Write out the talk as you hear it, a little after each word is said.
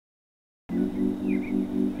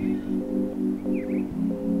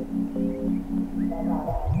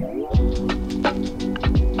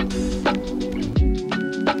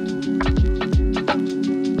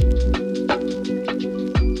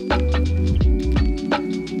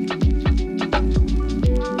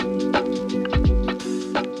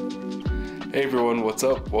what's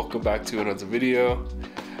up? Welcome back to another video.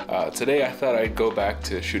 Today I thought I'd go back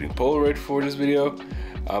to shooting Polaroid for this video.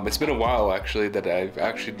 It's been a while actually that I've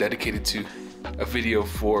actually dedicated to a video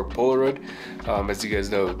for Polaroid. As you guys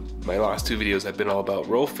know, my last two videos have been all about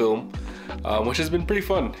roll film, which has been pretty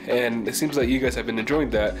fun, and it seems like you guys have been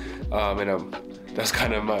enjoying that. And that's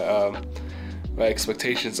kind of my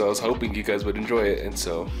expectations, so I was hoping you guys would enjoy it. And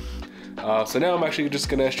so now I'm actually just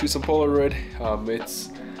gonna shoot some Polaroid. It's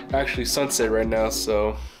actually sunset right now, so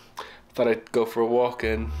I thought I'd go for a walk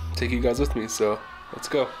and take you guys with me, so let's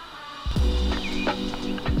go.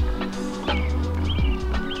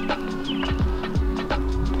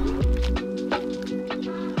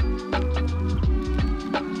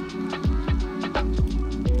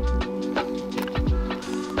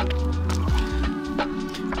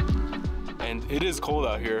 And it is cold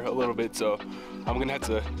out here a little bit, so I'm gonna have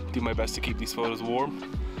to do my best to keep these photos warm.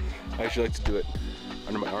 I actually like to do it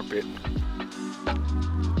under my armpit.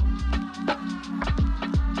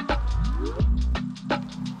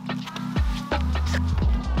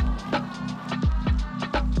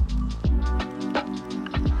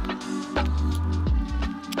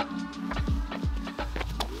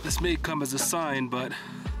 This may come as a sign, but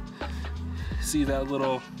see that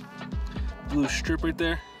little blue strip right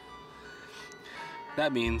there?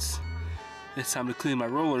 That means it's time to clean my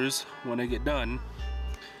rollers when I get done.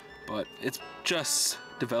 But it's just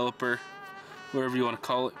developer, whatever you want to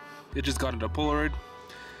call it. It just got into Polaroid.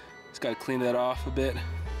 Just got to clean that off a bit,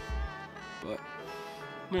 but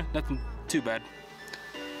nothing too bad.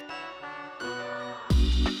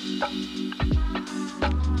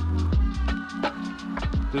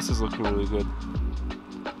 This is looking really good.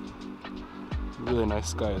 Really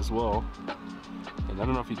nice sky as well. And I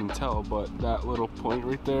don't know if you can tell, but that little point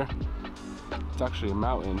right there, it's actually a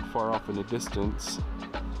mountain far off in the distance,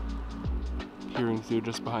 peering through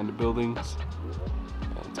just behind the buildings.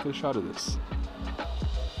 And let's get a shot of this.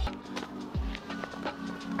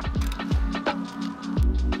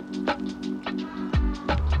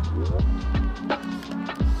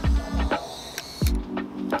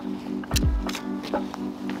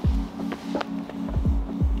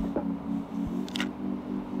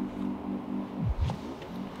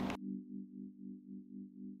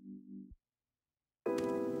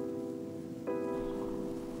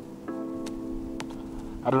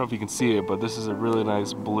 I don't know if you can see it, but this is a really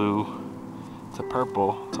nice blue to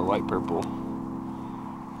purple to light purple.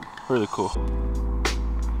 Really cool.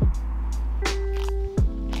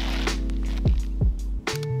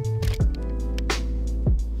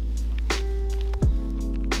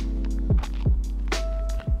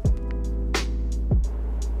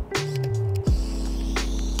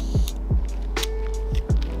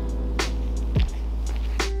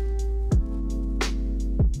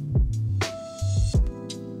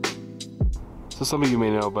 So some of you may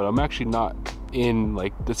know, but I'm actually not in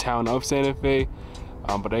like the town of Santa Fe,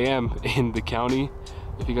 but I am in the county.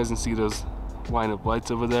 If you guys can see those line of lights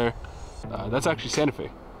over there, that's actually Santa Fe,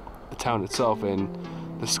 the town itself. And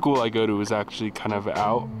the school I go to is actually kind of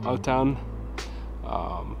out of town,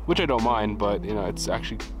 which I don't mind, but you know, it's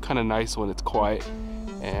actually kind of nice when it's quiet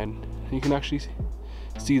and you can actually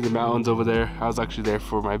see the mountains over there. I was actually there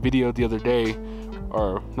for my video the other day,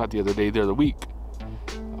 or not the other day, the other week.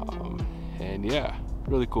 And yeah,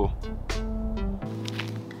 really cool.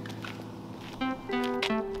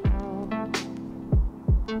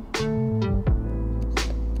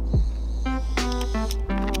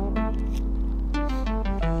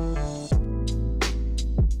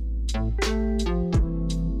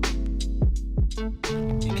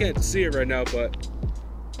 You can't see it right now, but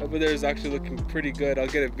over there is actually looking pretty good. I'll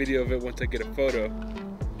get a video of it once I get a photo.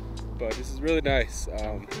 But this is really nice.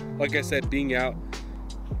 Like I said, being out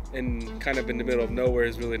and kind of in the middle of nowhere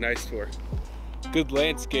is really nice for good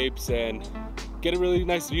landscapes and get a really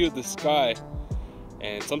nice view of the sky,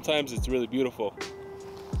 and sometimes it's really beautiful.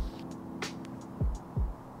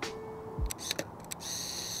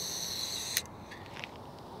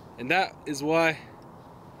 And that is why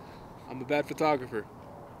I'm a bad photographer.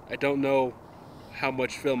 I don't know how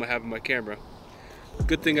much film I have in my camera.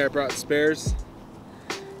 Good thing I brought spares,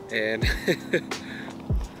 and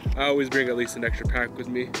I always bring at least an extra pack with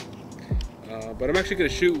me. But I'm actually going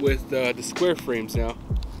to shoot with the square frames now.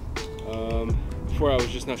 Before I was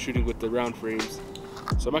just not shooting with the round frames.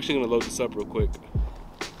 So I'm actually going to load this up real quick.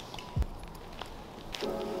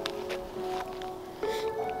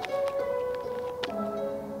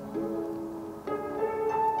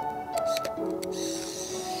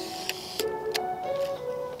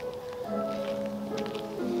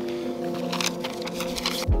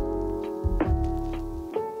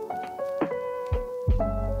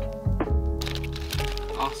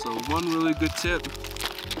 So one really good tip,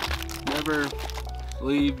 never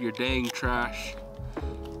leave your dang trash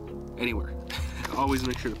anywhere. Always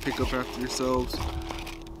make sure to pick up after yourselves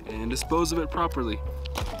and dispose of it properly.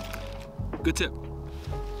 Good tip.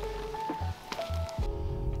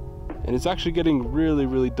 And it's actually getting really,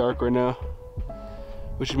 really dark right now,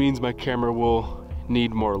 which means my camera will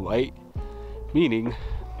need more light, meaning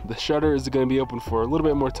the shutter is going to be open for a little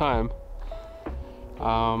bit more time.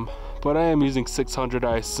 But I am using 600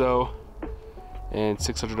 ISO, and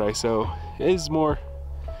 600 ISO is more,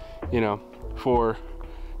 you know, for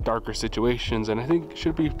darker situations, and I think it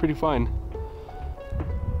should be pretty fine.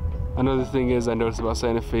 Another thing is I noticed about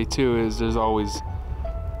Santa Fe too is there's always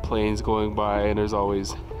planes going by, and there's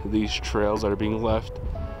always these trails that are being left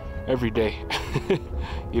every day,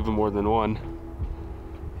 even more than one,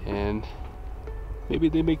 and maybe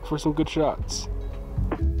they make for some good shots.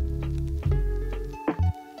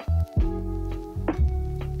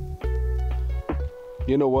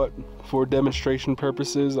 You know what, for demonstration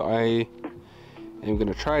purposes, I am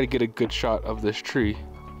gonna try to get a good shot of this tree.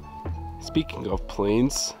 Speaking of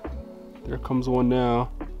planes, there comes one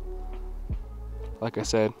now. Like I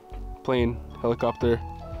said, plane, helicopter,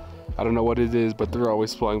 I don't know what it is, but they're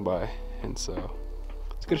always flying by. And so,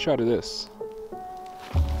 let's get a shot of this.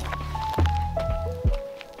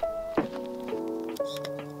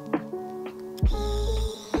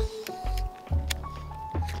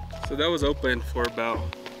 So that was open for about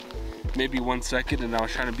maybe 1 second, and I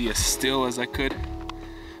was trying to be as still as I could,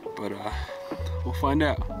 but we'll find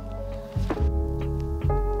out.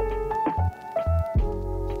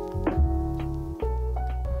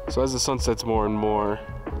 So as the sun sets more and more,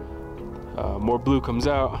 more blue comes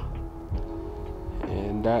out,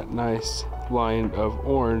 and that nice line of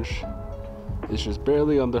orange is just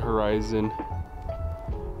barely on the horizon,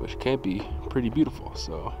 which can be pretty beautiful.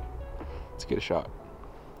 So let's get a shot.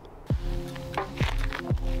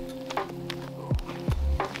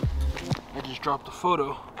 I just dropped a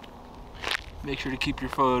photo. Make sure to keep your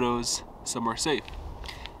photos somewhere safe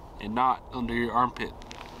and not under your armpit,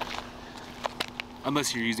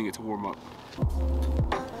 unless you're using it to warm up.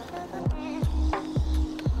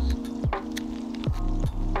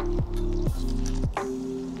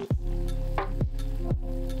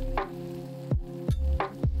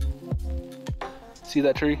 See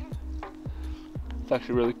that tree? It's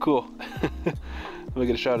actually really cool. Let me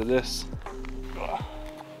get a shot of this.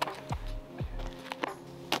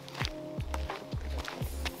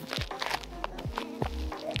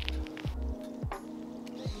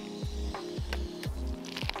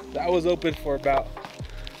 That was open for about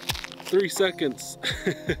 3 seconds,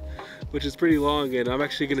 which is pretty long, and I'm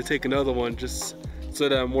actually gonna take another one just so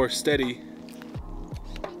that I'm more steady.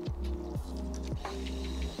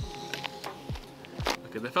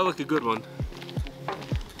 Okay, that felt like a good one.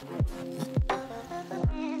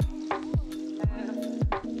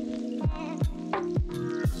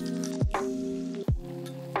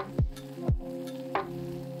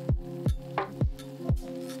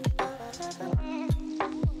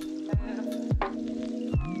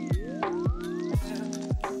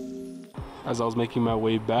 As I was making my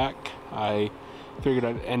way back, I figured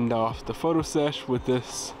I'd end off the photo sesh with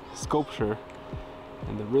this sculpture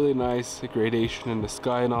and the really nice gradation in the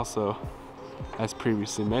sky, and also, as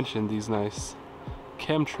previously mentioned, these nice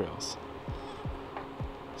chemtrails.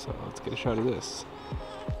 So let's get a shot of this.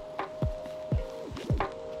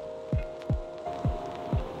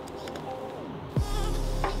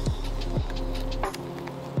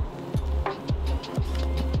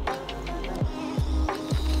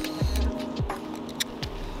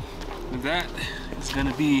 That is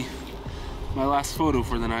gonna be my last photo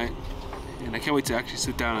for the night, and I can't wait to actually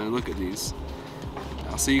sit down and look at these.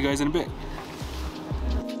 I'll see you guys in a bit.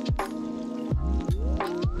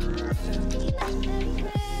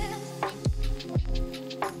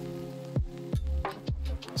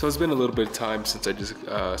 So it's been a little bit of time since I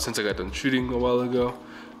got done shooting a while ago.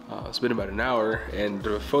 It's been about an hour, and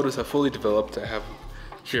the photos have fully developed. I have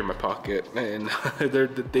here in my pocket, and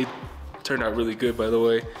they turned out really good, by the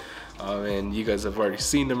way. And you guys have already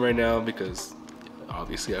seen them right now because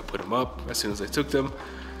obviously I put them up as soon as I took them.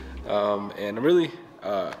 And I'm really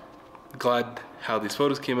glad how these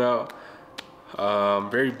photos came out.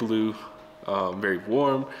 Very blue, very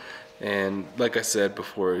warm, and like I said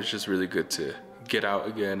before, it's just really good to get out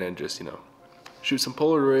again and just, you know, shoot some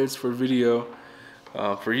Polaroids for video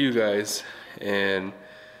for you guys. And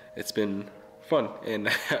it's been fun, and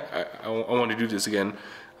I want to do this again.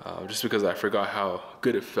 Just because I forgot how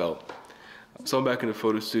good it felt. So I'm back in the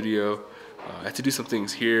photo studio. I had to do some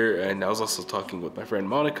things here, and I was also talking with my friend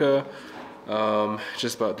Monica.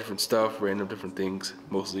 just about different stuff, random different things,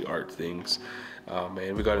 mostly art things.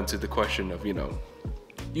 And we got into the question of, you know,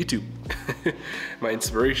 YouTube, my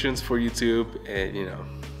inspirations for YouTube, and you know,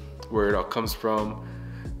 where it all comes from.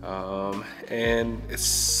 And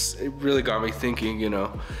it really got me thinking, you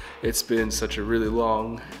know, it's been such a really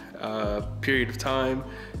long period of time,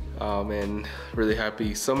 and really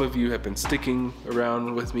happy some of you have been sticking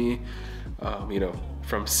around with me, you know,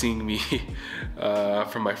 from seeing me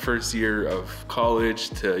from my first year of college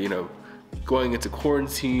to, you know, going into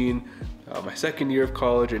quarantine, my second year of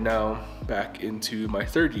college, and now back into my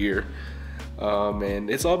third year. And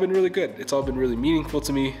it's all been really good. It's all been really meaningful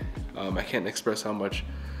to me. I can't express how much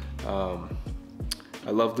I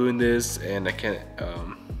love doing this, and I can't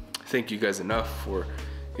thank you guys enough for,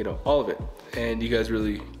 you know, all of it. And you guys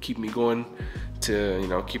really keep me going to, you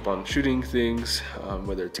know, keep on shooting things,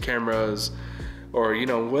 whether it's cameras or, you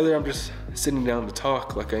know, whether I'm just sitting down to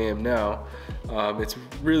talk like I am now. It's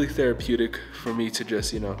really therapeutic for me to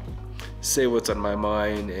just, you know, say what's on my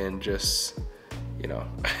mind and just, you know,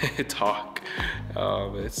 talk.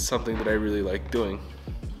 It's something that I really like doing.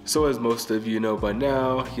 So as most of you know by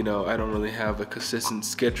now, you know, I don't really have a consistent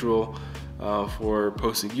schedule for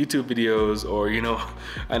posting YouTube videos, or, you know,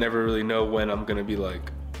 I never really know when I'm gonna be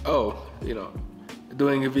like, oh, you know,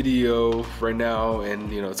 doing a video right now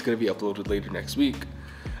and, you know, it's gonna be uploaded later next week.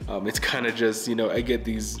 It's kind of just, you know, I get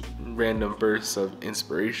these random bursts of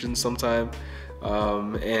inspiration sometime.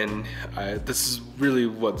 And this is really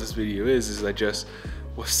what this video is I just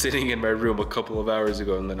was sitting in my room a couple of hours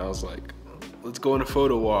ago, and then I was like, let's go on a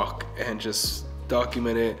photo walk and just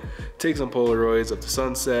document it, take some Polaroids of the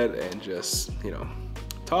sunset, and just, you know,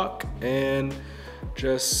 talk and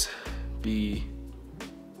just be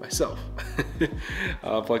myself.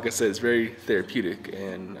 Like I said, it's very therapeutic,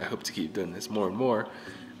 and I hope to keep doing this more and more.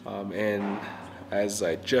 And as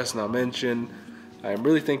I just now mentioned, I'm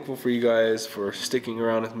really thankful for you guys for sticking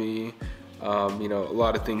around with me. You know, a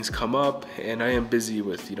lot of things come up, and I am busy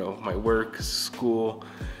with, you know, my work, school,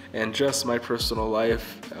 and just my personal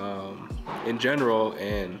life in general.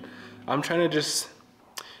 And I'm trying to just,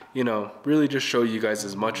 you know, really just show you guys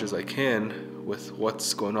as much as I can with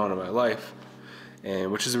what's going on in my life.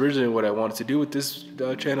 And which is originally what I wanted to do with this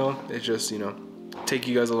channel. It's just, you know, take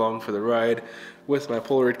you guys along for the ride with my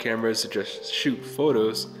Polaroid cameras to just shoot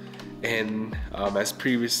photos. And as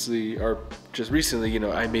previously, or just recently, you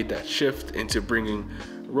know, I made that shift into bringing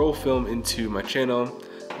roll film into my channel,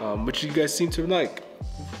 which you guys seem to like,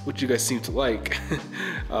 which is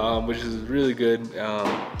really good.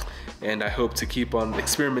 And I hope to keep on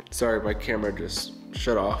experimenting. Sorry, my camera just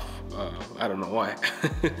shut off. I don't know why.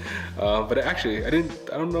 But actually, I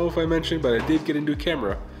don't know if I mentioned, but I did get a new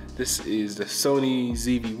camera. This is the Sony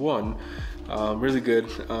ZV-1. Really good.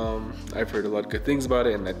 I've heard a lot of good things about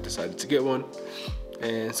it, and I decided to get one.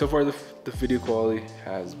 And so far, the video quality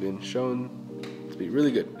has been shown to be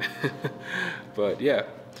really good. But yeah,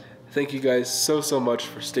 thank you guys so much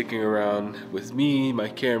for sticking around with me, my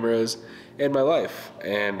cameras, and my life.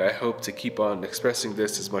 And I hope to keep on expressing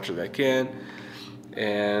this as much as I can.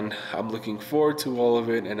 And I'm looking forward to all of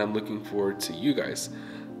it, and I'm looking forward to you guys.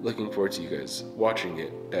 Looking forward to you guys watching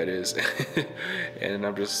it, that is. And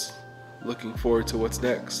I'm just looking forward to what's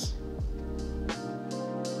next.